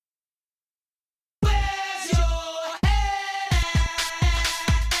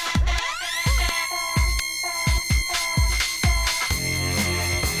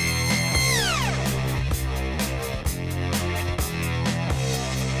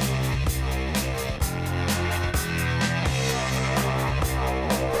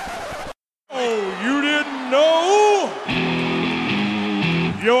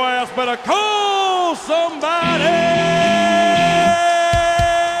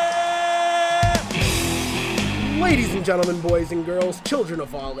Ladies and gentlemen, boys and girls, children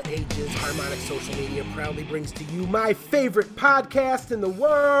of all ages, Harmonic Social Media proudly brings to you my favorite podcast in the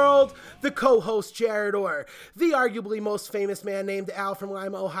world, the co-host Jared Orr, the arguably most famous man named Al from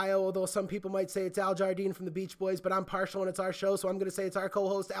Lima, Ohio, although some people might say it's Al Jardine from the Beach Boys, but I'm partial and it's our show, so I'm going to say it's our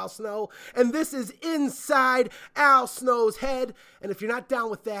co-host Al Snow, and this is Inside Al Snow's Head, and if you're not down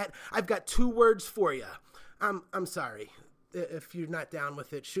with that, I've got 2 words for you. I'm sorry. If you're not down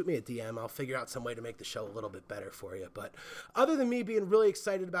with it, shoot me a DM. I'll figure out some way to make the show a little bit better for you. But other than me being really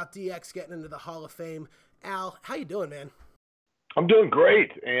excited about DX getting into the Hall of Fame, Al, how you doing, man? I'm doing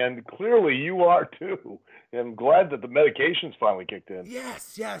great, and clearly you are too. I'm glad that the medication's finally kicked in.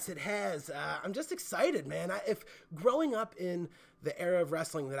 Yes, it has. I'm just excited, man. If growing up in the era of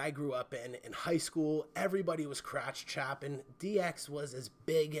wrestling that I grew up in high school, everybody was crotch chopping. DX was as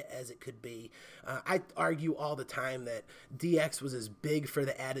big as it could be. I argue all the time that DX was as big for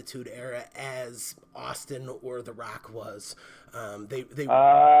the Attitude Era as Austin or The Rock was.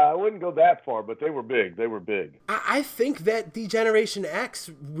 I wouldn't go that far, but they were big. I think that the Generation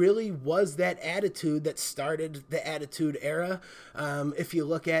X really was that attitude that started the Attitude Era. If you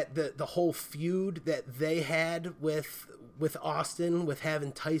look at the whole feud that they had with Austin, with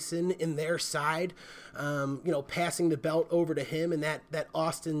having Tyson in their side, passing the belt over to him, and that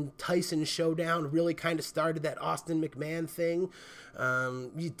Austin-Tyson showdown really kind of started that Austin McMahon thing.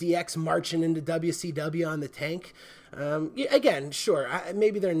 DX marching into WCW on the tank. Again, sure,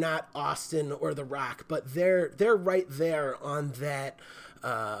 maybe they're not Austin or The Rock, but they're right there on that,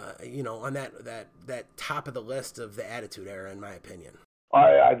 on that top of the list of the Attitude Era, in my opinion.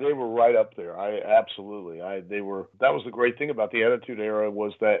 They were right up there. Absolutely. That was the great thing about the Attitude Era,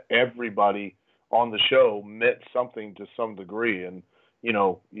 was that everybody on the show meant something to some degree, and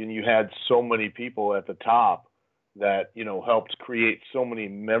you had so many people at the top that helped create so many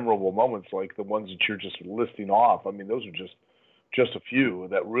memorable moments, like the ones that you're just listing off. I mean, those are just a few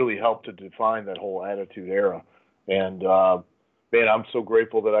that really helped to define that whole Attitude Era. And man, I'm so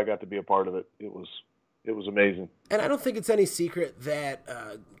grateful that I got to be a part of it. It was amazing. And I don't think it's any secret that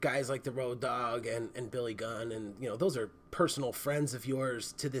guys like the Road Dogg and Billy Gunn, and those are personal friends of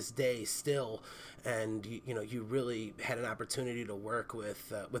yours to this day still, and you really had an opportunity to work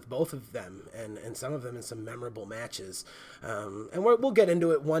with both of them, and some of them in some memorable matches. And we'll get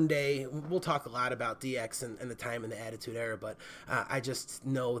into it one day. We'll talk a lot about DX and the time in the Attitude Era, but I just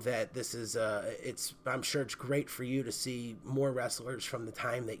know that this is I'm sure it's great for you to see more wrestlers from the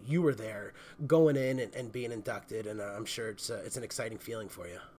time that you were there going in and being inducted, and I'm sure it's an exciting feeling for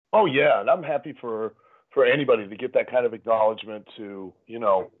you. Oh yeah, and I'm happy for anybody to get that kind of acknowledgement, to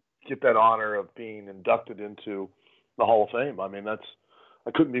get that honor of being inducted into the Hall of Fame. I mean, I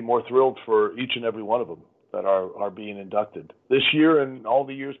couldn't be more thrilled for each and every one of them that are being inducted this year and all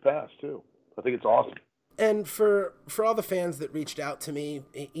the years past too. I think it's awesome. And for all the fans that reached out to me,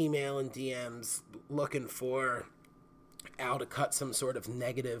 email and DMs, looking for Al to cut some sort of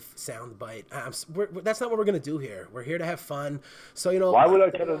negative soundbite, that's not what we're going to do here. We're here to have fun. So, why would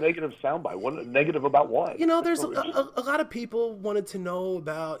I cut a negative soundbite? What negative about what? There's a lot of people wanted to know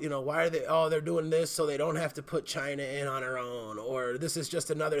about, why are they're doing this so they don't have to put Chyna in on her own, or this is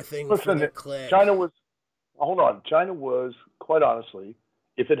just another thing for the click. Chyna was, quite honestly,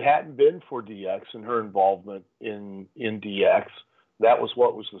 if it hadn't been for DX and her involvement in DX, that was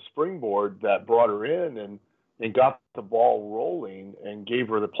what was the springboard that brought her in and got the ball rolling and gave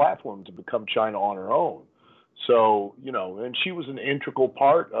her the platform to become Chyna on her own. So, and she was an integral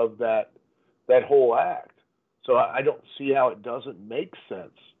part of that whole act. So I don't see how it doesn't make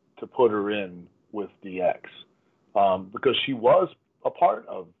sense to put her in with DX, because she was a part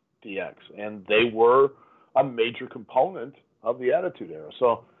of DX and they were a major component of the Attitude Era.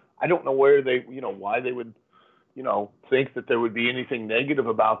 So I don't know where they, why they would, think that there would be anything negative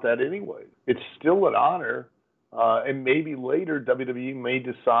about that anyway. It's still an honor. And maybe later WWE may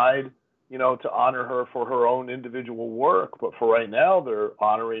decide, to honor her for her own individual work. But for right now, they're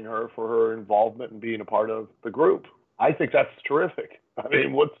honoring her for her involvement and being a part of the group. I think that's terrific. I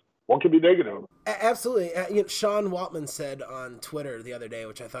mean, what can be negative? Absolutely. Sean Waltman said on Twitter the other day,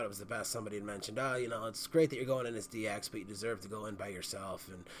 which I thought it was the best, somebody had mentioned, it's great that you're going in as DX, but you deserve to go in by yourself.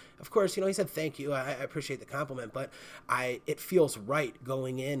 And of course, he said, thank you. I appreciate the compliment, but it feels right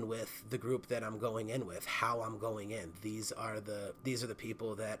going in with the group that I'm going in with, how I'm going in. These are the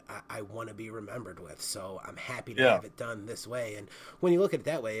people that I want to be remembered with. So I'm happy to have it done this way. And when you look at it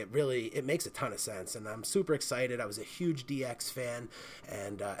that way, it makes a ton of sense. And I'm super excited. I was a huge DX fan,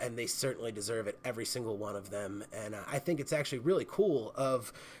 and they certainly deserve it, every single one of them. And I think it's actually really cool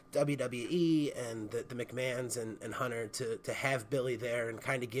of WWE and the McMahons and Hunter to have Billy there and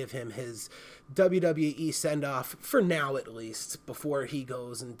kind of give him his WWE send-off, for now at least, before he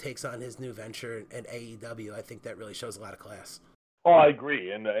goes and takes on his new venture at AEW. I think that really shows a lot of class. Oh, I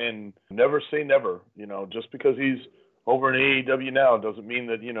agree, and never say never. Just because he's over in AEW now doesn't mean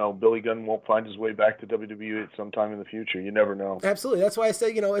that Billy Gunn won't find his way back to WWE at some time in the future. You never know. Absolutely. That's why I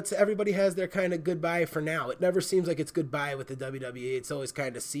say it's everybody has their kind of goodbye for now. It never seems like it's goodbye with the WWE. It's always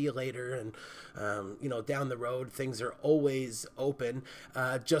kind of see you later, and down the road things are always open.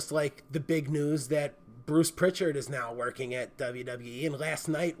 Just like the big news that Bruce Pritchard is now working at WWE, and last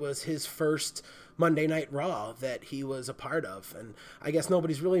night was his first Monday Night Raw that he was a part of. And I guess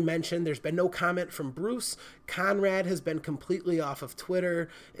nobody's really mentioned, there's been no comment from Bruce. Conrad has been completely off of Twitter.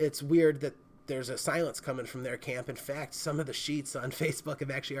 It's weird that there's a silence coming from their camp. In fact, some of the sheets on Facebook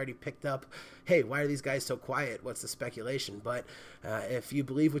have actually already picked up, hey, why are these guys so quiet? What's the speculation? But if you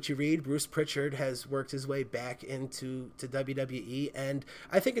believe what you read, Bruce Pritchard has worked his way back into WWE, and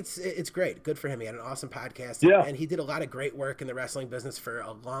I think it's great. Good for him. He had an awesome podcast, and he did a lot of great work in the wrestling business for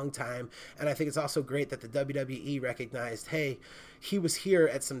a long time. And I think it's also great that the WWE recognized, hey, he was here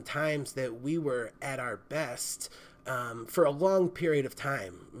at some times that we were at our best. For a long period of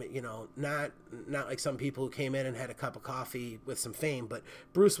time, not like some people who came in and had a cup of coffee with some fame, but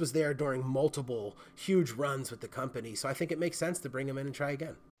Bruce was there during multiple huge runs with the company. So I think it makes sense to bring him in and try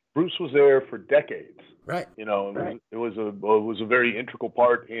again. Bruce was there for decades. Right. It was a very integral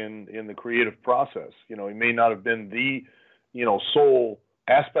part in the creative process. He may not have been the, sole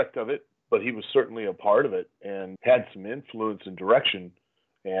aspect of it, but he was certainly a part of it and had some influence and direction.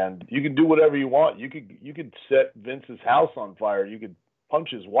 And you can do whatever you want. You could set Vince's house on fire. You could punch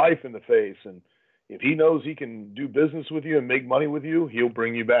his wife in the face. And if he knows he can do business with you and make money with you, he'll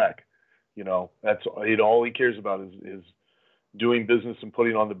bring you back. That's it. All he cares about is doing business and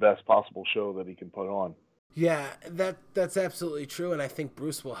putting on the best possible show that he can put on. Yeah, that's absolutely true. And I think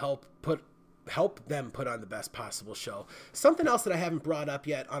Bruce will help them put on the best possible show. Something else that I haven't brought up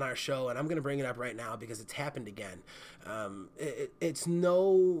yet on our show, and I'm going to bring it up right now because it's happened again. It's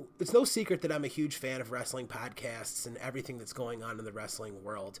no secret that I'm a huge fan of wrestling podcasts and everything that's going on in the wrestling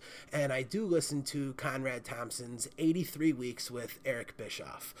world. And I do listen to Conrad Thompson's 83 Weeks with Eric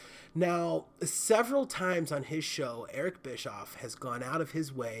Bischoff. Now, several times on his show, Eric Bischoff has gone out of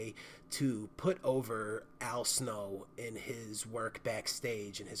his way to put over Al Snow in his work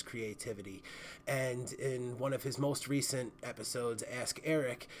backstage and his creativity. And in one of his most recent episodes, Ask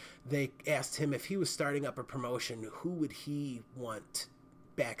Eric, they asked him if he was starting up a promotion, who would he want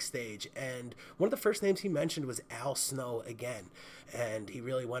backstage? And one of the first names he mentioned was Al Snow again. And he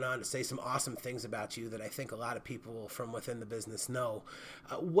really went on to say some awesome things about you that I think a lot of people from within the business know.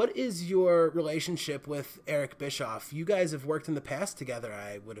 What is your relationship with Eric Bischoff? You guys have worked in the past together,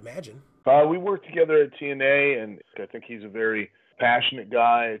 I would imagine. We worked together at TNA, and I think he's a very passionate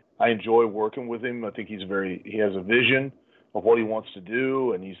guy. I enjoy working with him. I think he has a vision of what he wants to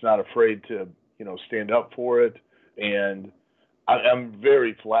do, and he's not afraid to, stand up for it. And I'm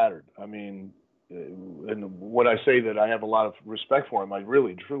very flattered. I mean, and when I say that I have a lot of respect for him, I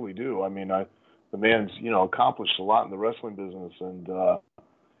really, truly do. I mean, the man's, accomplished a lot in the wrestling business, and,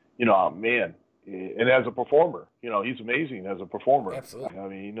 man, and as a performer, he's amazing as a performer. Absolutely. I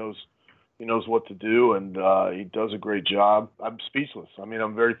mean, he knows what to do, and he does a great job. I'm speechless. I mean,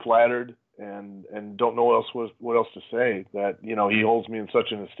 I'm very flattered, and don't know what else to say. That he holds me in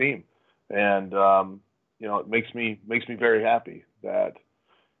such an esteem, and it makes me very happy that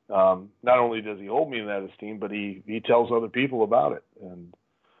not only does he hold me in that esteem, but he tells other people about it, and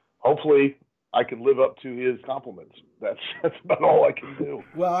hopefully I can live up to his compliments. That's about all I can do.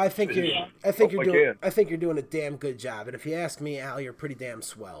 Well, I think you're doing a damn good job. And if you ask me, Al, you're pretty damn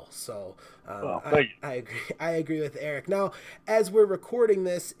swell. So I agree with Eric. Now, as we're recording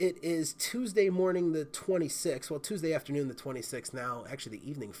this, it is Tuesday morning, the 26th. Well, Tuesday afternoon, the 26th. Now, actually, the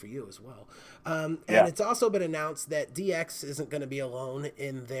evening for you as well. And it's also been announced that DX isn't going to be alone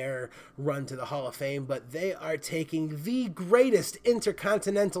in their run to the Hall of Fame, but they are taking the greatest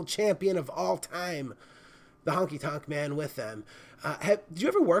intercontinental champion of all time, the Honky Tonk Man, with them. Did you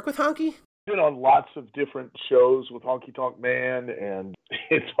ever work with Honky? Been on lots of different shows with Honky Tonk Man, and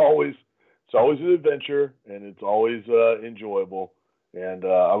it's always an adventure, and it's always enjoyable. And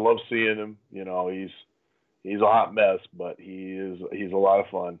I love seeing him. He's a hot mess, but he's a lot of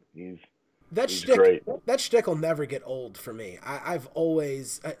fun. He's great. That shtick will never get old for me. I've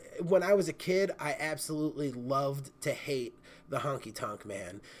always, when I was a kid, I absolutely loved to hate the Honky Tonk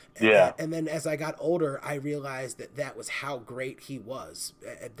Man. Yeah. And then as I got older, I realized that that was how great he was,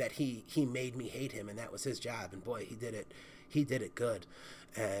 that he made me hate him, and that was his job. And boy, he did it. He did it good.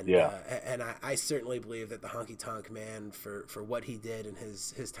 And I certainly believe that the Honky Tonk Man, for what he did in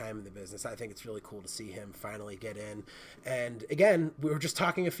his time in the business, I think it's really cool to see him finally get in. And again, we were just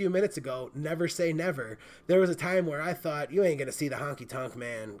talking a few minutes ago, never say never. There was a time where I thought, you ain't going to see the Honky Tonk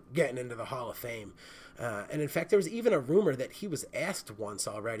Man getting into the Hall of Fame. And in fact, there was even a rumor that he was asked once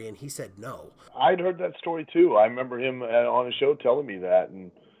already, and he said no. I'd heard that story too. I remember him on a show telling me that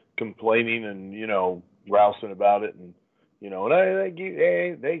and complaining and, rousing about it. And, and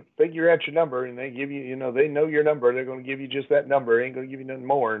they figure out your number and they give you, they know your number. They're going to give you just that number. They ain't going to give you nothing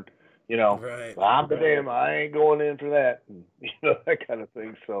more. And, right. I'm the damn, I ain't going in for that. And, that kind of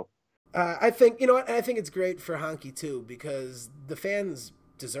thing. So I think, I think it's great for Honky too, because the fans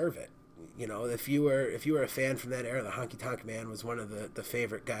deserve it. If you were a fan from that era, the Honky Tonk Man was one of the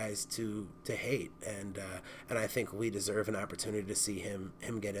favorite guys to hate, and I think we deserve an opportunity to see him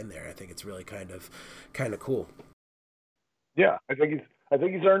get in there. I think it's really kind of cool. Yeah, I think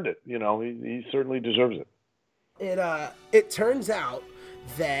he's earned it. He certainly deserves it. It turns out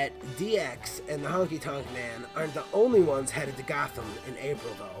that DX and the Honky Tonk Man aren't the only ones headed to Gotham in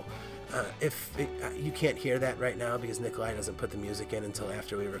April, though. You can't hear that right now because Nikolai doesn't put the music in until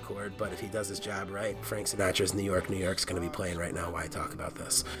after we record, but if he does his job right, Frank Sinatra's New York's going to be playing right now while I talk about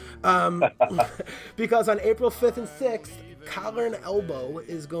this. Because on April 5th and 6th, Collar and Elbow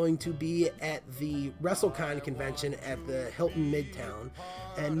is going to be at the WrestleCon convention at the Hilton Midtown.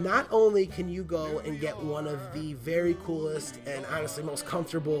 And not only can you go and get one of the very coolest and honestly most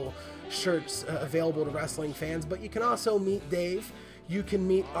comfortable shirts available to wrestling fans, but you can also meet Dave. You can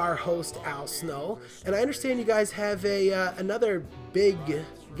meet our host, Al Snow. And I understand you guys have another big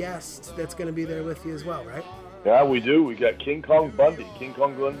guest that's going to be there with you as well, right? Yeah, we do. We got King Kong Bundy. King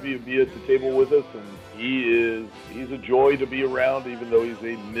Kong Bundy will be at the table with us, and he's a joy to be around, even though he's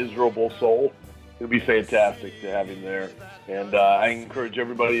a miserable soul. It'll be fantastic to have him there. And I encourage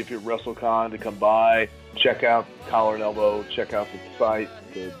everybody, if you're at WrestleCon, to come by, check out Collar and Elbow, check out the site,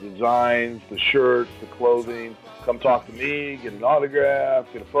 the designs, the shirts, the clothing. Come talk to me, get an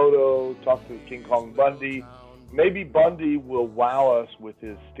autograph, get a photo, talk to King Kong Bundy. Maybe Bundy will wow us with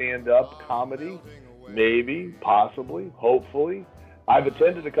his stand-up comedy. Maybe, possibly, hopefully. I've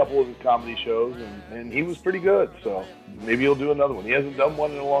attended a couple of his comedy shows, and he was pretty good, so maybe he'll do another one. He hasn't done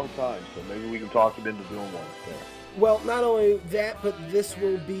one in a long time, so maybe we can talk him into doing one. So. Well, not only that, but this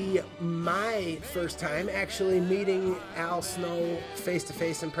will be my first time actually meeting Al Snow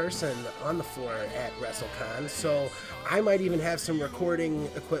face-to-face in person on the floor at WrestleCon, so I might even have some recording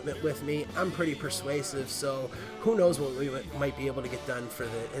equipment with me. I'm pretty persuasive, so who knows what we might be able to get done for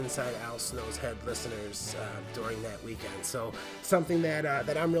the Inside Al Snow's Head listeners during that weekend. So something that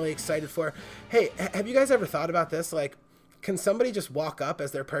I'm really excited for. Hey, have you guys ever thought about this? Like, can somebody just walk up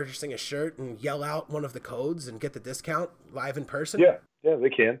as they're purchasing a shirt and yell out one of the codes and get the discount live in person? Yeah,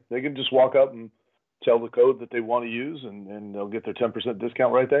 they can. They can just walk up and tell the code that they want to use, and they'll get their 10%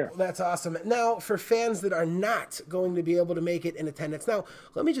 discount right there. Well, that's awesome. Now, for fans that are not going to be able to make it in attendance, now,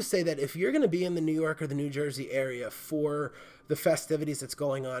 let me just say that if you're going to be in the New York or the New Jersey area for the festivities that's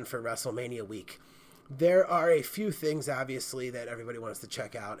going on for WrestleMania week, there are a few things, obviously, that everybody wants to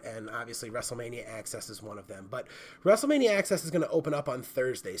check out, and obviously WrestleMania Access is one of them. But WrestleMania Access is going to open up on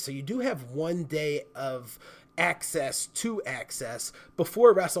Thursday, so you do have 1 day of access to Access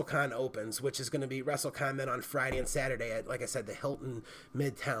before WrestleCon opens, which is going to be WrestleCon then on Friday and Saturday at, like I said, the Hilton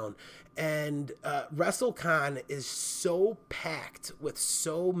Midtown. And WrestleCon is so packed with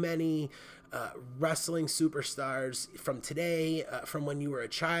so many wrestling superstars from today, from when you were a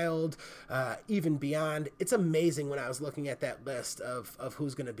child, even beyond. It's amazing when I was looking at that list of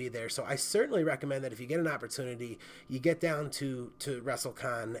who's going to be there. So I certainly recommend that if you get an opportunity, you get down to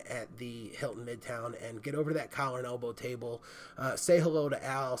WrestleCon at the Hilton Midtown and get over to that Collar and Elbow table. Say hello to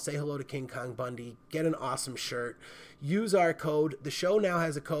Al, say hello to King Kong Bundy, get an awesome shirt. Use our code. The show now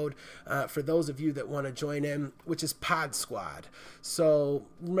has a code for those of you that want to join in, which is Pod Squad. So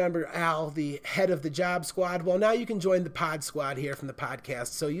remember Al, the head of the Job Squad? Well, now you can join the Pod Squad here from the podcast.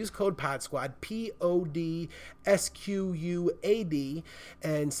 So use code Pod Squad, PODSQUAD,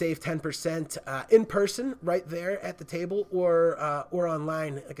 and save 10% in person right there at the table or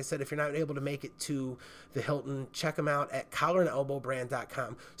online. Like I said, if you're not able to make it to the Hilton, check them out at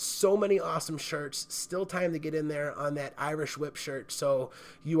collarandelbowbrand.com. So many awesome shirts. Still time to get in there on that Irish Whip shirt, so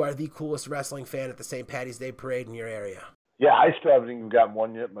you are the coolest wrestling fan at the St. Patty's Day Parade in your area. Yeah, I still haven't even gotten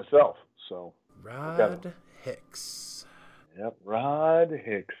one yet myself. So Rod Hicks. Yep, Rod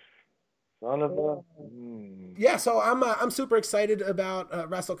Hicks. Son of a. Yeah, so I'm super excited about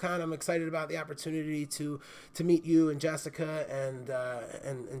WrestleCon. I'm excited about the opportunity to meet you and Jessica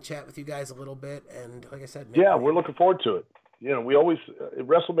and chat with you guys a little bit. And like I said, yeah, we're looking forward to it. We always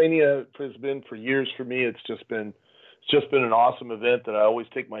WrestleMania has been for years for me. It's just been an awesome event that I always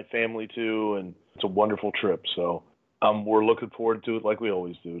take my family to, and it's a wonderful trip. So we're looking forward to it like we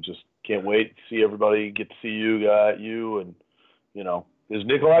always do. Just can't wait to see everybody, get to see you, and is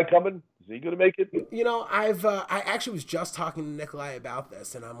Nikolai coming? Is he going to make it? I actually was just talking to Nikolai about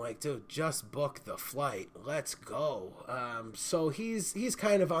this, and I'm like, dude, just book the flight. Let's go. So he's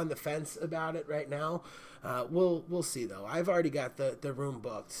kind of on the fence about it right now. We'll see though. I've already got the room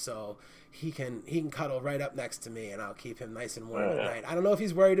booked, so he can cuddle right up next to me, and I'll keep him nice and warm at night. I don't know if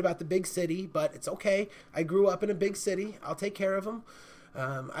he's worried about the big city, but it's okay. I grew up in a big city. I'll take care of him.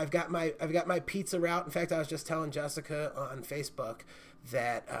 I've got my pizza route. In fact, I was just telling Jessica on Facebook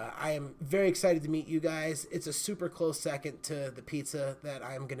that I am very excited to meet you guys. It's a super close second to the pizza that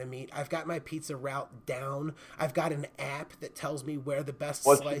I'm going to meet. I've got my pizza route down. I've got an app that tells me where the best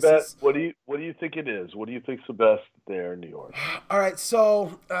slices. The best? What do you think it is? What do you think's the best there in New York? All right,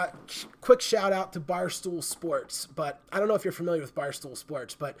 so quick shout out to Barstool Sports, but I don't know if you're familiar with Barstool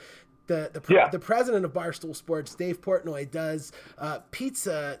Sports, but the president of Barstool Sports, Dave Portnoy, does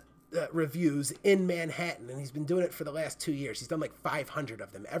pizza reviews in Manhattan, and he's been doing it for the last 2 years. He's done like 500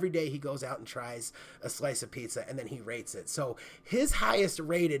 of them. Every day he goes out and tries a slice of pizza, and then he rates it. So his highest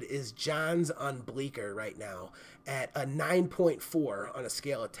rated is John's on Bleecker right now at a 9.4 on a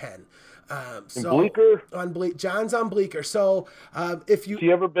scale of 10. Bleecker? John's on Bleecker. So if you... Have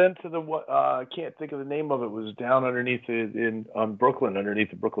you ever been to the... I can't think of the name of it. It was down underneath on Brooklyn, underneath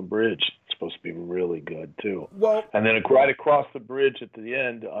the Brooklyn Bridge. It's supposed to be really good, too. Well... And then right across the bridge at the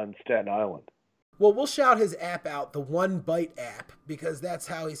end on Staten Island. Well, we'll shout his app out, the One Bite app, because that's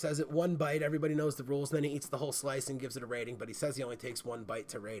how he says it. One bite, everybody knows the rules. And then he eats the whole slice and gives it a rating, but he says he only takes one bite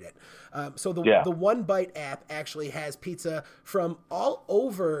to rate it. So the One Bite app actually has pizza from all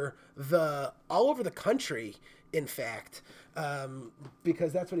over the country, in fact,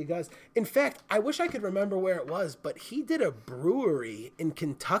 because that's what he does. In fact, I wish I could remember where it was, but he did a brewery in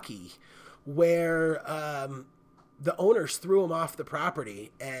Kentucky where the owners threw him off the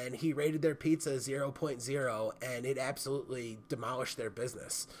property, and he rated their pizza 0.0, and it absolutely demolished their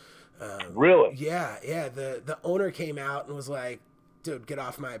business. Really? Yeah. The owner came out and was like, dude, get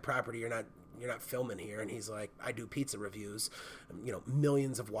off my property. You're not filming here. And he's like, I do pizza reviews,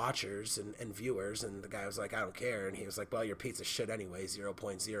 millions of watchers and viewers. And the guy was like, I don't care. And he was like, well, your pizza shit anyway,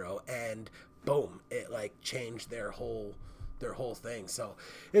 0.0. And boom, it like changed their whole thing. So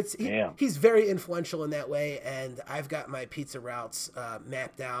he's very influential in that way, and I've got my pizza routes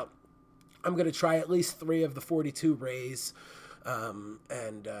mapped out. I'm going to try at least 3 of the 42 Rays, and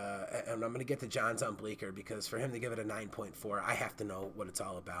I'm going to get to John's on Bleecker, because for him to give it a 9.4, I have to know what it's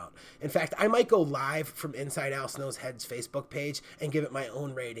all about. In fact, I might go live from Inside Al Snow's Head's Facebook page and give it my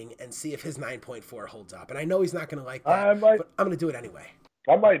own rating and see if his 9.4 holds up. And I know he's not going to like that, but I'm going to do it anyway.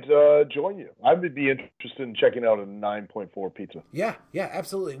 I might join you. I would be interested in checking out a 9.4 pizza. Yeah,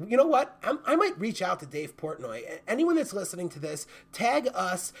 absolutely. You know what? I might reach out to Dave Portnoy. Anyone that's listening to this, tag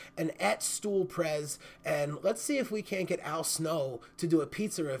us and at StoolPrez, and let's see if we can't get Al Snow to do a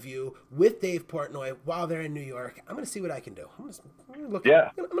pizza review with Dave Portnoy while they're in New York. I'm going to see what I can do. I'm going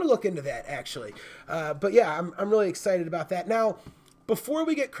to look into that, actually. But yeah, I'm really excited about that. Now, before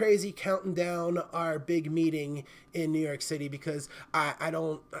we get crazy counting down our big meeting in New York City, because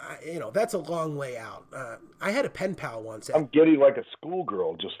that's a long way out. I had a pen pal once. I'm getting like a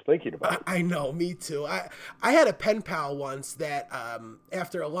schoolgirl just thinking about it. I know, me too. I had a pen pal once that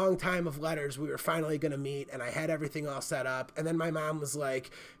after a long time of letters, we were finally going to meet, and I had everything all set up. And then my mom was like,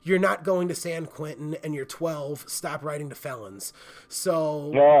 you're not going to San Quentin, and you're 12. Stop writing to felons.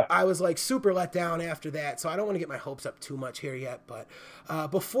 So I was like super let down after that. So I don't want to get my hopes up too much here yet. But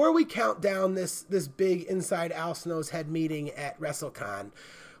before we count down this big Inside Al Snow's Head meeting at WrestleCon,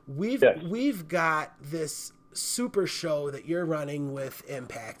 we've got this super show that you're running with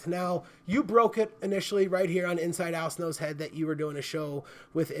Impact. Now, you broke it initially right here on Inside Al Snow's Head that you were doing a show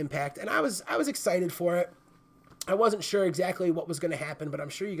with Impact, and I was excited for it. I wasn't sure exactly what was going to happen, but I'm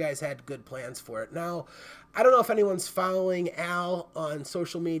sure you guys had good plans for it. Now, I don't know if anyone's following Al on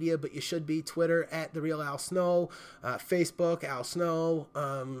social media, but you should be. Twitter at The Real Al Snow, Facebook Al Snow,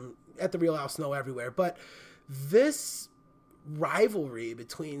 at The Real Al Snow everywhere. But this rivalry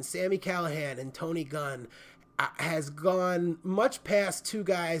between Sami Callihan and Tony Gunn has gone much past two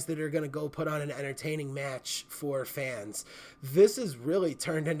guys that are going to go put on an entertaining match for fans. This has really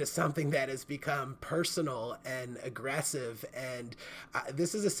turned into something that has become personal and aggressive, and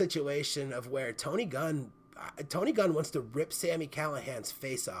this is a situation of where Tony Gunn wants to rip Sami Callihan's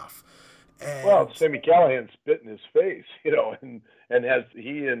face off. And well, Sami Callihan spit in his face, and has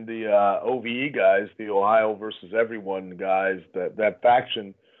he and the OVE guys, the Ohio versus Everyone guys, that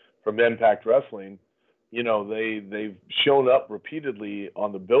faction from Impact Wrestling, they've shown up repeatedly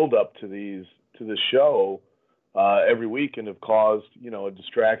on the build up to the show every week and have caused a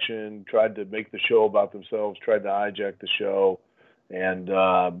distraction, tried to make the show about themselves, tried to hijack the show, and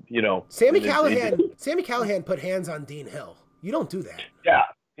Sami Callihan put hands on Dean Hill. You don't do that. Yeah,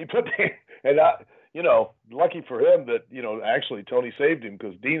 he put and lucky for him that actually Tony saved him,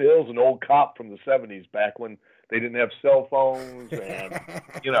 because Dean Hill's an old cop from the '70s, back when they didn't have cell phones and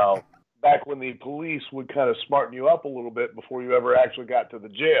back when the police would kind of smarten you up a little bit before you ever actually got to the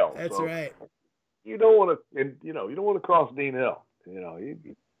jail. That's right. You don't want to cross Dean Hill.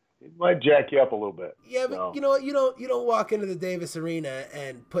 He might jack you up a little bit. Yeah, but you know what? You don't walk into the Davis Arena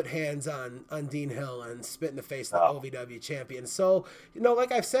and put hands on Dean Hill and spit in the face of the OVW champion. So,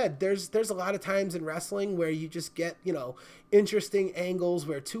 like I've said, there's a lot of times in wrestling where you just get, interesting angles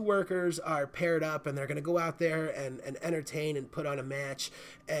where two workers are paired up and they're going to go out there and entertain and put on a match.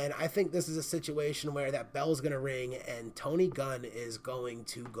 And I think this is a situation where that bell's going to ring and Tony Gunn is going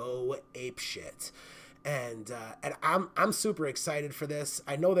to go apeshit. And I'm super excited for this.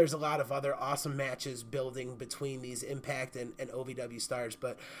 I know there's a lot of other awesome matches building between these Impact and OVW stars,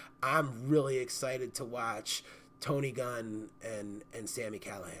 but I'm really excited to watch Tony Gunn and Sami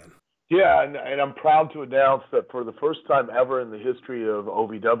Callihan. Yeah, and I'm proud to announce that for the first time ever in the history of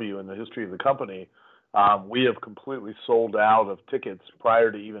OVW, in the history of the company, we have completely sold out of tickets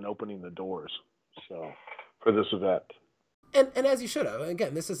prior to even opening the doors. So for this event. And as you should have.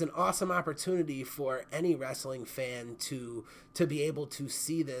 Again, this is an awesome opportunity for any wrestling fan to be able to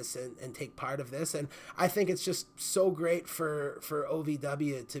see this and take part of this. And I think it's just so great for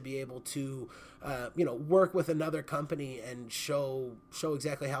OVW to be able to, work with another company and show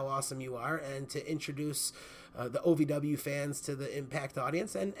exactly how awesome you are, and to introduce the OVW fans to the Impact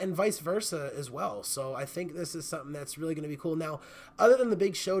audience, and vice versa as well. So I think this is something that's really going to be cool. Now, other than the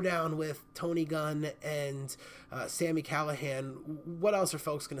big showdown with Tony Gunn and Sami Callihan, what else are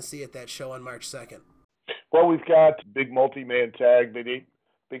folks going to see at that show on March 2nd? Well, we've got big multi-man tag, big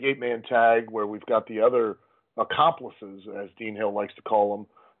eight-man tag, where we've got the other accomplices, as Dean Hill likes to call them,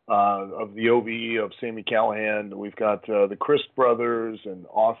 of the OVE of Sami Callihan. We've got the Christ brothers and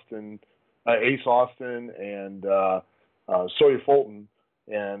Ace Austin and Sawyer Fulton,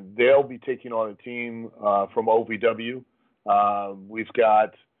 and they'll be taking on a team from OVW. We've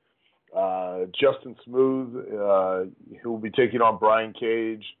got Justin Smooth, who will be taking on Brian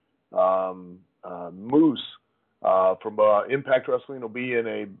Cage. Moose from Impact Wrestling will be in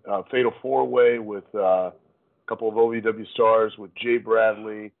a Fatal 4-Way with a couple of OVW stars, with Jay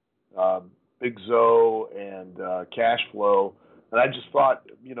Bradley, Big Zoe, and Cash Flow. And I just thought,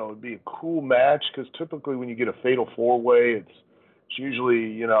 it'd be a cool match, because typically when you get a Fatal 4-Way, it's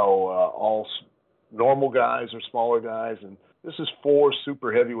usually, all normal guys or smaller guys. And this is 4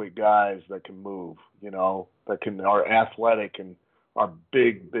 super heavyweight guys that can move, are athletic and are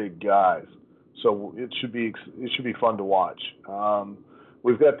big, big guys. So it should be fun to watch.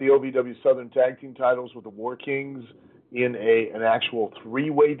 We've got the OVW Southern Tag Team titles with the War Kings in an actual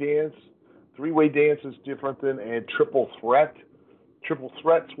 3-way dance. 3-way dance is different than a triple threat. Triple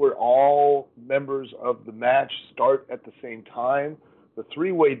threats where all members of the match start at the same time. The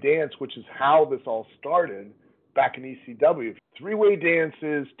 3-way dance, which is how this all started back in ECW. 3-way dance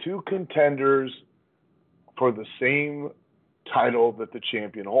is 2 contenders for the same title that the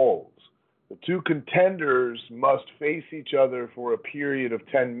champion holds. The 2 contenders must face each other for a period of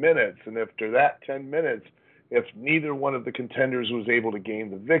 10 minutes, and after that 10 minutes, if neither one of the contenders was able to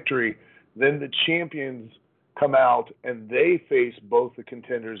gain the victory, then the champions come out and they face both the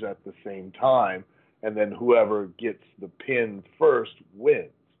contenders at the same time, and then whoever gets the pin first wins.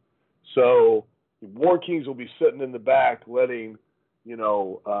 So the War Kings will be sitting in the back letting,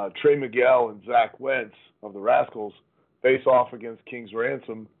 Trey Miguel and Zach Wentz of the Rascals face off against King's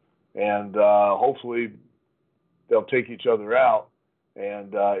Ransom, and hopefully they'll take each other out.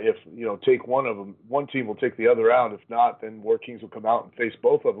 And if, take one of them, one team will take the other out. If not, then War Kings will come out and face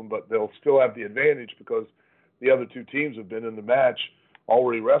both of them, but they'll still have the advantage because the other 2 teams have been in the match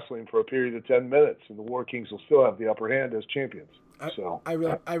already wrestling for a period of 10 minutes, and the War Kings will still have the upper hand as champions.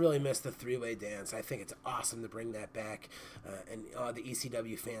 I really miss the 3-way dance. I think it's awesome to bring that back, and the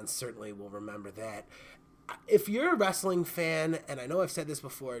ECW fans certainly will remember that. if you're a wrestling fan, and I know I've said this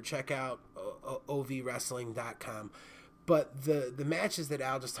before, check out ovwrestling.com. But the matches that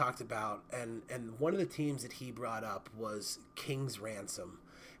Al just talked about, and one of the teams that he brought up was King's Ransom.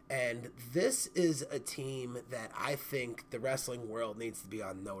 And this is a team that I think the wrestling world needs to be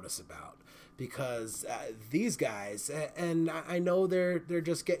on notice about, because these guys, and I know they're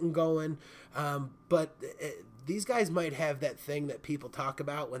just getting going, but these guys might have that thing that people talk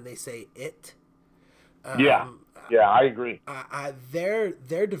about when they say it. Yeah, I agree.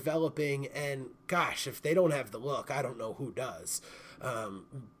 They're developing, and gosh, if they don't have the look, I don't know who does.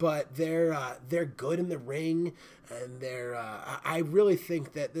 But they're good in the ring, and I really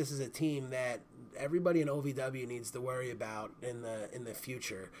think that this is a team that everybody in OVW needs to worry about in the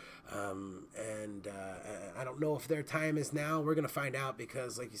future. And I don't know if their time is now. We're gonna find out,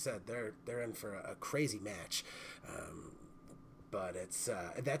 because, like you said, they're in for a crazy match. But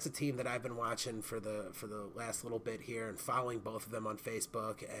that's a team that I've been watching for the last little bit here, and following both of them on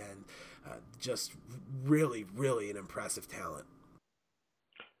Facebook, and just really, really an impressive talent.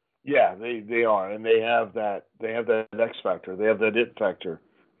 Yeah, they are, and they have that X factor, they have that it factor,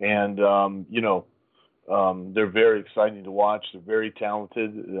 and they're very exciting to watch. They're very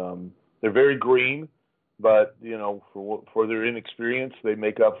talented. They're very green, but for their inexperience, they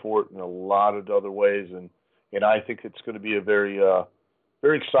make up for it in a lot of other ways, and I think it's going to be a very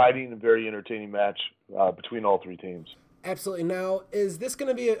very exciting and very entertaining match between all three teams. Absolutely. Now, is this going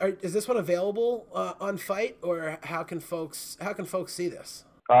to be is this one available on Fight, or how can folks see this?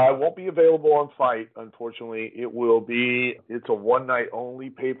 It won't be available on Fight, unfortunately. It's a one night only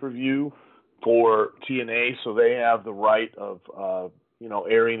pay-per-view for TNA, so they have the right of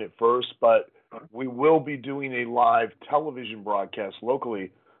airing it first, but we will be doing a live television broadcast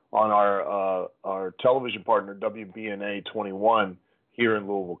locally on our television partner WBNA 21 here in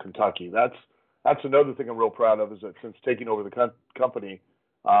Louisville, Kentucky. That's another thing I'm real proud of, is that since taking over the company,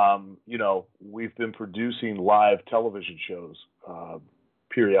 we've been producing live television shows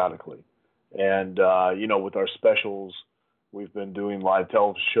periodically, and with our specials, we've been doing live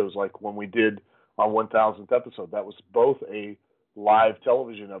television shows, like when we did our 1000th episode. That was both a live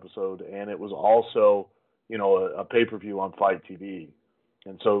television episode, and it was also a pay-per-view on Fight TV.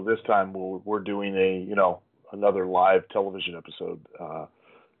 And so this time we're doing another live television episode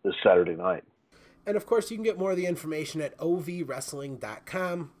this Saturday night. And of course, you can get more of the information at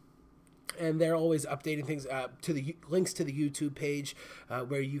ovwrestling.com. And they're always updating things to the links to the YouTube page,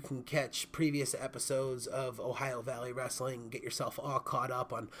 where you can catch previous episodes of Ohio Valley Wrestling, get yourself all caught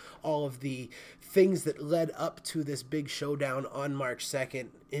up on all of the things that led up to this big showdown on March 2nd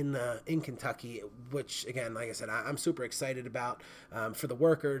in Kentucky, which, again, like I said, I'm super excited about for the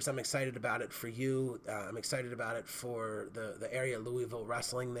workers. I'm excited about it for you. I'm excited about it for the area of Louisville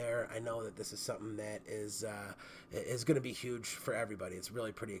wrestling there. I know that this is something that is going to be huge for everybody. It's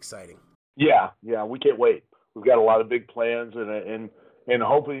really pretty exciting. Yeah, we can't wait. We've got a lot of big plans, and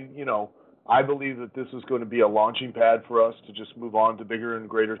hopefully, I believe that this is going to be a launching pad for us to just move on to bigger and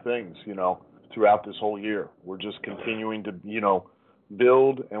greater things, throughout this whole year. We're just continuing to,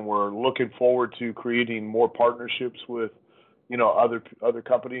 build, and we're looking forward to creating more partnerships with, other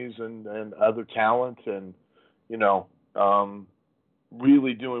companies and other talent, and,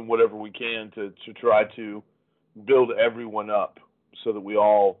 really doing whatever we can to try to build everyone up so that we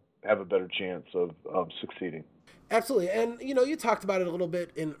all have a better chance of succeeding. Absolutely. And, you talked about it a little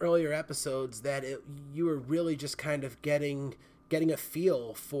bit in earlier episodes, that you were really just kind of getting a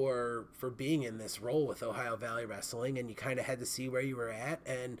feel for being in this role with Ohio Valley Wrestling, and you kind of had to see where you were at.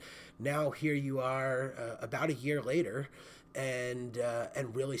 And now here you are about a year later, and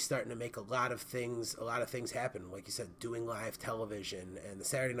really starting to make a lot of things happen. Like you said, doing live television, and the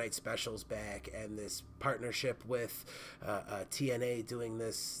Saturday night specials back, and this partnership with TNA doing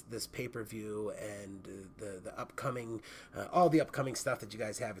this pay-per-view, and the upcoming all the upcoming stuff that you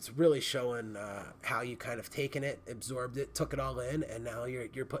guys have. It's really showing how you kind of taken it, absorbed it, took it all in, and now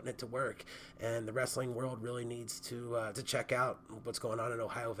you're putting it to work. And the wrestling world really needs to check out what's going on in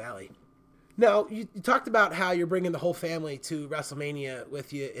Ohio Valley. Now, you talked about how you're bringing the whole family to WrestleMania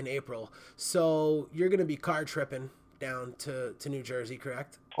with you in April. So you're going to be car tripping down to New Jersey,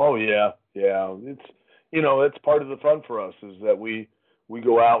 correct? Oh, yeah. It's, it's part of the fun for us, is that we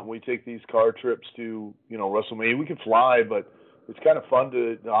go out and we take these car trips to, WrestleMania. We can fly, but it's kind of fun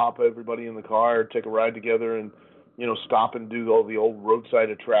to hop everybody in the car, take a ride together, and, stop and do all the old roadside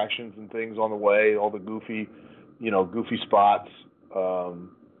attractions and things on the way, all the goofy spots.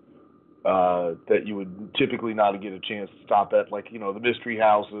 That you would typically not get a chance to stop at, like, the mystery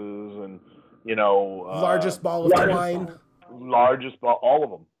houses and, largest ball of twine. largest, but all of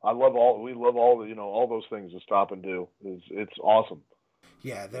them. We love all the, all those things to stop and do. It's awesome.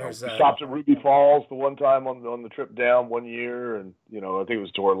 Yeah, there's we stopped at Ruby Falls the one time on the trip down one year, and I think it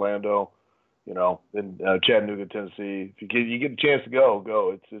was to Orlando, in Chattanooga, Tennessee. If you get a chance to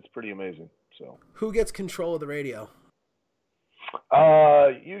go. It's pretty amazing. So who gets control of the radio?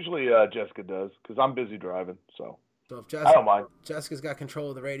 Usually Jessica does, because I'm busy driving. So if I don't mind. Jessica's got control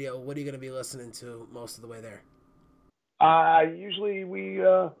of the radio, what are you going to be listening to most of the way there? Usually we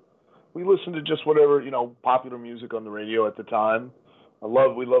listen to just whatever popular music on the radio at the time. We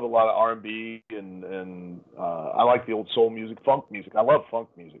love a lot of R&B and I like the old soul music, funk music. I love funk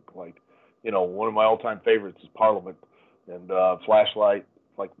music. Like one of my all-time favorites is Parliament, and Flashlight.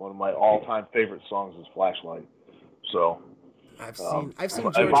 Like one of my all-time favorite songs is Flashlight. So I've seen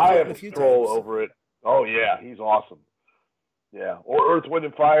George Clinton a few times. Over it. Oh yeah, he's awesome. Yeah, or Earth, Wind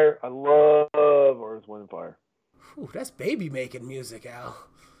and Fire. I love Earth, Wind and Fire. Whew, that's baby making music, Al.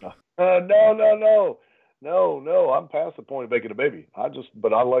 No. I'm past the point of making a baby.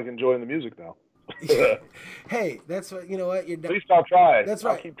 But I like enjoying the music now. Hey, that's what what you're. At least I'll try. That's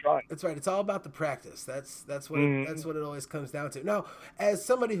right. I'll keep trying. That's right. It's all about the practice. That's what that's what it always comes down to. Now, as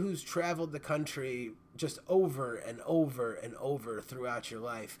somebody who's traveled the country just over and over and over throughout your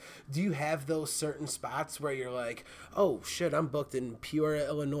life, do you have those certain spots where you're like, oh shit, I'm booked in Peoria,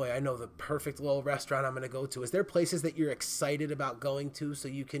 Illinois. I know the perfect little restaurant I'm going to go to. Is there places that you're excited about going to so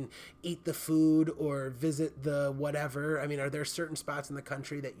you can eat the food or visit the whatever? I mean, are there certain spots in the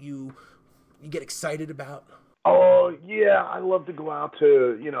country that you get excited about? Oh, yeah. I love to go out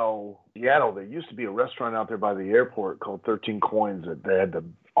to, Seattle. There used to be a restaurant out there by the airport called 13 Coins that they had the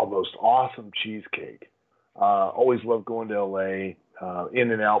most awesome cheesecake. Always loved going to L.A.,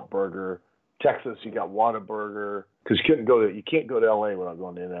 In-N-Out Burger. Texas, you got Whataburger. Because you can't go to L.A. without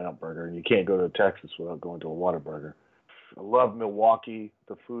going to In-N-Out Burger, and you can't go to Texas without going to a Whataburger. I love Milwaukee.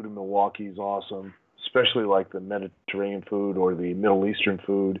 The food in Milwaukee is awesome, especially like the Mediterranean food or the Middle Eastern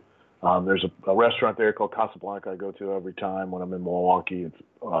food. There's a restaurant there called Casablanca I go to every time when I'm in Milwaukee.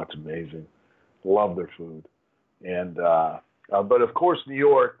 It's amazing. Love their food. And but of course, New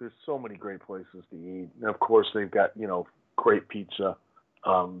York, there's so many great places to eat. And of course, they've got, great pizza.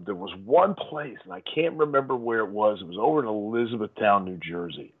 There was one place, and I can't remember where it was. It was over in Elizabethtown, New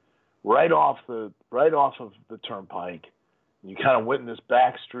Jersey, right off of the turnpike. You kind of went in this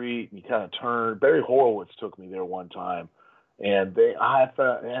back street, and you kind of turned. Barry Horowitz took me there one time. And they had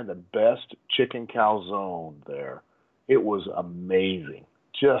the best chicken calzone there. It was amazing,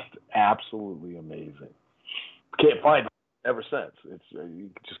 just absolutely amazing. Can't find it ever since.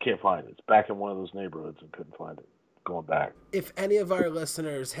 You just can't find it. It's back in one of those neighborhoods and couldn't find it. Going back. If any of our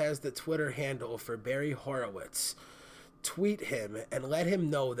listeners has the Twitter handle for Barry Horowitz, tweet him and let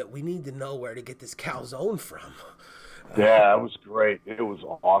him know that we need to know where to get this calzone from. Yeah, it was great. It was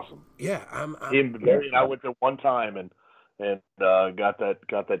awesome. Yeah, Barry and I went there one time and got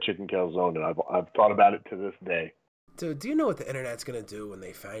that chicken calzone, and I've thought about it to this day. So do you know what the internet's going to do when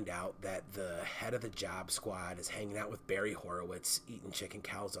they find out that the head of the Job Squad is hanging out with Barry Horowitz eating chicken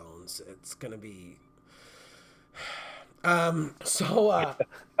calzones? It's going to be...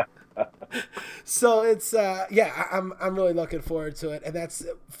 So it's I'm really looking forward to it, and that's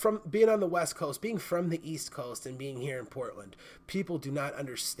from being on the West Coast, being from the East Coast, and being here in Portland. People do not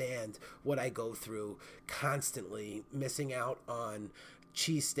understand what I go through constantly, missing out on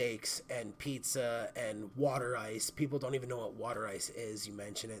cheesesteaks and pizza and water ice. People don't even know what water ice is. You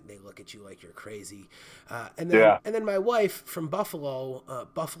mention it, and they look at you like you're crazy. And then my wife from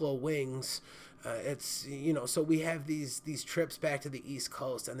Buffalo Wings. It's so we have these trips back to the East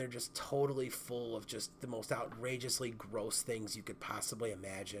Coast, and they're just totally full of just the most outrageously gross things you could possibly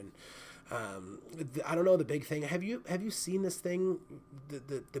imagine. I don't know the big thing. Have you seen this thing,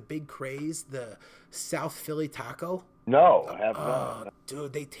 the big craze, the South Philly taco? No, I have not.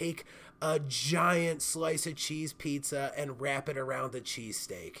 Dude, they take a giant slice of cheese pizza and wrap it around a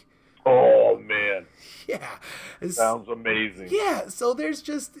cheesesteak. Oh man. Yeah. Sounds amazing. Yeah, so there's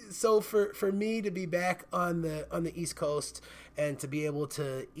for me to be back on the East Coast and to be able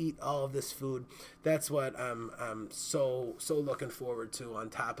to eat all of this food, that's what I'm so looking forward to, on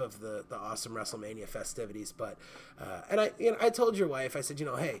top of the awesome WrestleMania festivities. But and I told your wife, I said,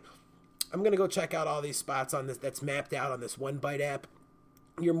 hey, I'm going to go check out all these spots on this that's mapped out on this One Bite app.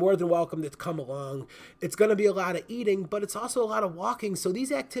 You're more than welcome to come along. It's going to be a lot of eating, but it's also a lot of walking. So these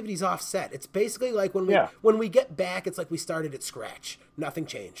activities offset. It's basically like when we get back, it's like we started at scratch. Nothing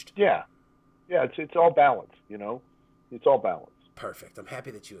changed. Yeah. It's all balance. It's all balance. Perfect. I'm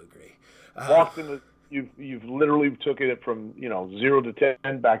happy that you agree. Walked in you've literally took it from 0 to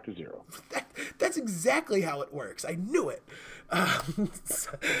 10 back to 0. That's exactly how it works. I knew it.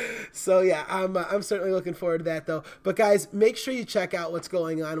 So yeah, I'm certainly looking forward to that though. But guys, make sure you check out what's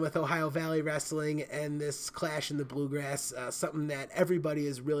going on with Ohio Valley Wrestling and this Clash in the Bluegrass. Something that everybody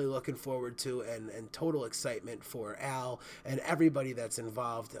is really looking forward to, and total excitement for Al and everybody that's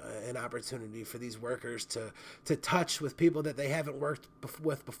involved. An opportunity for these workers to touch with people that they haven't worked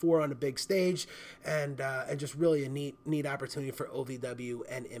with before on a big stage, and just really a neat opportunity for OVW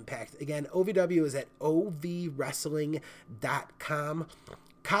and Impact. Again, OVW is at ovwrestling.com.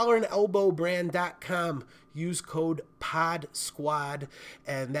 collarandelbowbrand.com. Use code PODSQUAD,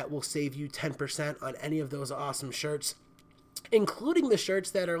 and that will save you 10% on any of those awesome shirts, including the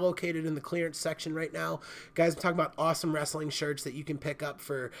shirts that are located in the clearance section right now. Guys, I'm talking about awesome wrestling shirts that you can pick up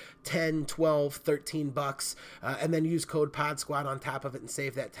for 10, 12, 13 bucks, and then use code PODSQUAD on top of it and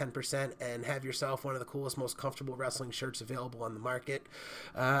save that 10% and have yourself one of the coolest, most comfortable wrestling shirts available on the market.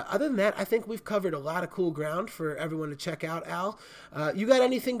 Other than that, I think we've covered a lot of cool ground for everyone to check out. Al, you got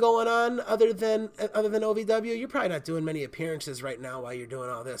anything going on other than OVW? You're probably not doing many appearances right now while you're doing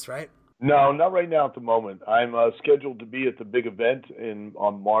all this, right? No, not right now at the moment. I'm scheduled to be at the big event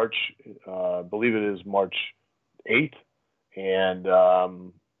on March, I believe it is March 8th, and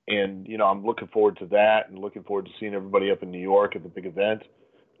I'm looking forward to that and looking forward to seeing everybody up in New York at the big event.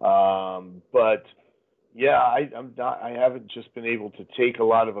 But yeah, I haven't just been able to take a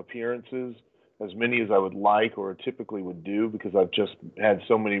lot of appearances, as many as I would like or typically would do, because I've just had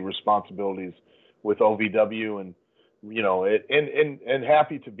so many responsibilities with OVW and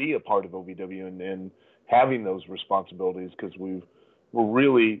happy to be a part of OVW and having those responsibilities, because we're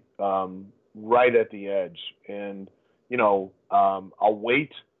really right at the edge. And I'll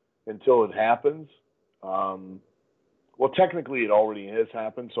wait until it happens. Well, technically it already has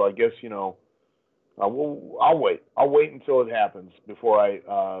happened, so I guess I'll wait. I'll wait until it happens before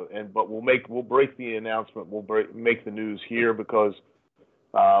but we'll break the announcement. We'll make the news here, because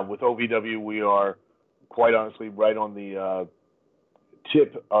with OVW we are, quite honestly, right on the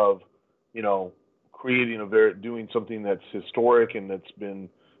tip of, doing something that's historic and that's been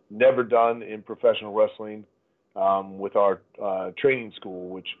never done in professional wrestling, with our training school,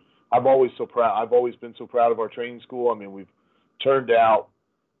 which I've always been so proud of our training school. I mean, we've turned out,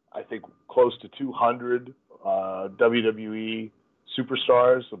 I think, close to 200 WWE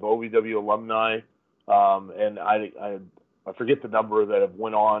superstars of OVW alumni, and I forget the number that have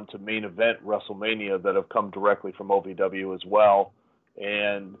went on to main event WrestleMania that have come directly from OVW as well,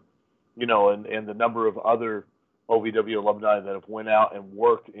 and and the number of other OVW alumni that have went out and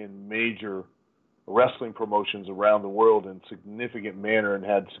worked in major wrestling promotions around the world in significant manner and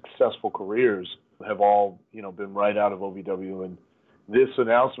had successful careers have all been right out of OVW. And this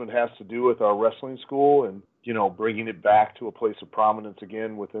announcement has to do with our wrestling school and bringing it back to a place of prominence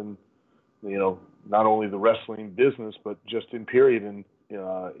again within not only the wrestling business, but just in period in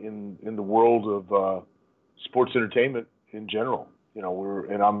the world of sports entertainment in general.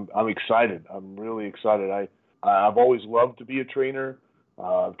 I'm excited. I'm really excited. I've always loved to be a trainer.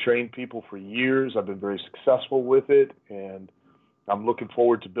 I've trained people for years. I've been very successful with it, and I'm looking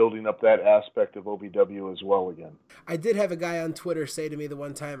forward to building up that aspect of OVW as well again. I did have a guy on Twitter say to me the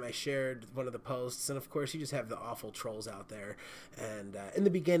one time I shared one of the posts, and of course you just have the awful trolls out there. And in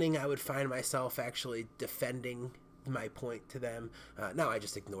the beginning, I would find myself actually defending my point to them. Now I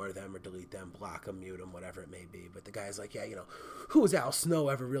just ignore them or delete them, block them, mute them, whatever it may be. But the guy's like, yeah, who was Al Snow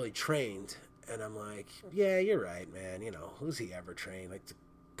ever really trained? And I'm like, yeah, you're right, man. Who's he ever trained? Like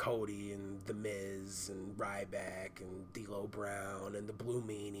Cody and The Miz and Ryback and D'Lo Brown and the Blue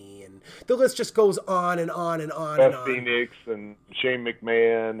Meanie, and the list just goes on and on and on. Beth Phoenix and Shane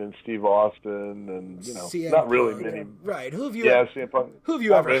McMahon and Steve Austin and CM not really Punk, many. Right? Who have you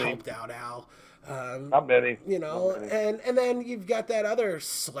ever helped out, Al? Not many. And then you've got that other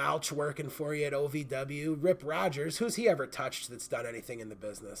slouch working for you at OVW, Rip Rogers. Who's he ever touched that's done anything in the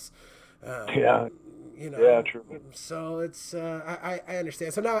business? Yeah, true. So it's I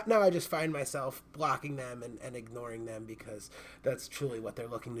understand. So now I just find myself blocking them and ignoring them, because that's truly what they're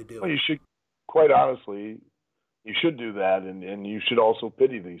looking to do. Well, you should, quite honestly, you should do that, and you should also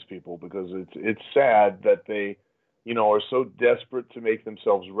pity these people, because it's sad that they, are so desperate to make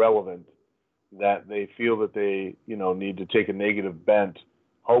themselves relevant that they feel that they, need to take a negative bent,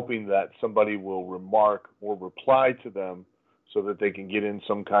 hoping that somebody will remark or reply to them so that they can get in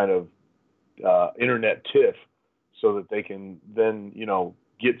some kind of internet tiff, so that they can then,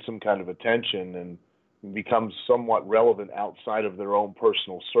 get some kind of attention and become somewhat relevant outside of their own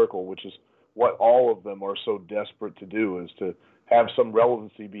personal circle, which is what all of them are so desperate to do, is to have some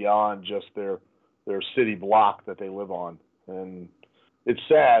relevancy beyond just their city block that they live on. And it's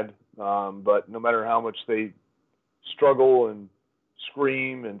sad But no matter how much they struggle and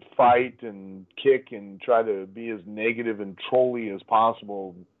scream and fight and kick and try to be as negative and trolly as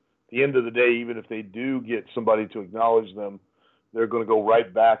possible, at the end of the day, even if they do get somebody to acknowledge them, they're going to go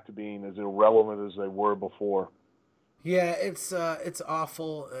right back to being as irrelevant as they were before. Yeah, it's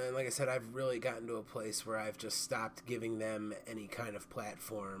awful, and like I said, I've really gotten to a place where I've just stopped giving them any kind of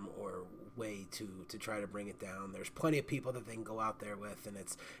platform or way to try to bring it down. There's plenty of people that they can go out there with, and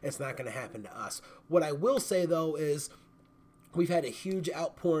it's not going to happen to us. What I will say though is, we've had a huge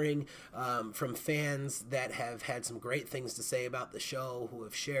outpouring from fans that have had some great things to say about the show, who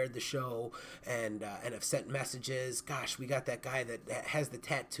have shared the show and have sent messages. Gosh, we got that guy that has the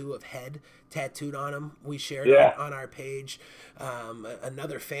tattoo of head tattooed on him. We shared it on our page.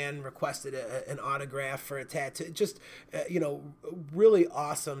 Another fan requested an autograph for a tattoo. Just, really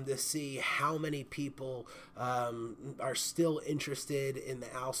awesome to see how many people are still interested in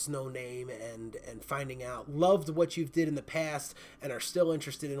the Al Snow name and finding out, loved what you've did in the past, and are still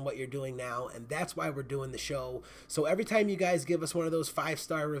interested in what you're doing now. And that's why we're doing the show. So every time you guys give us one of those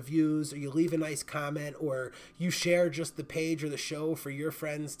 5-star reviews, or you leave a nice comment, or you share just the page or the show for your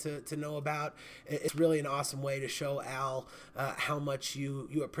friends to know about, it's really an awesome way to show Al how much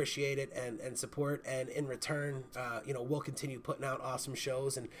you appreciate it and support. And in return, we'll continue putting out awesome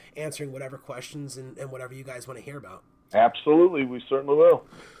shows and answering whatever questions and whatever you guys want to hear about. Absolutely, we certainly will.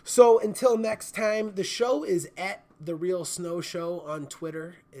 So until next time, the show is at The Real Snow Show on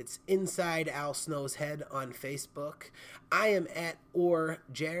Twitter. It's Inside Al Snow's Head on Facebook. I am at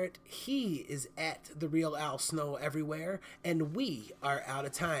Jarrett. He is at The Real Al Snow everywhere. And we are out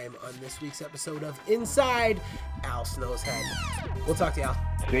of time on this week's episode of Inside Al Snow's Head. We'll talk to you,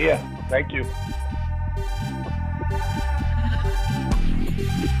 Al. See ya. Thank you.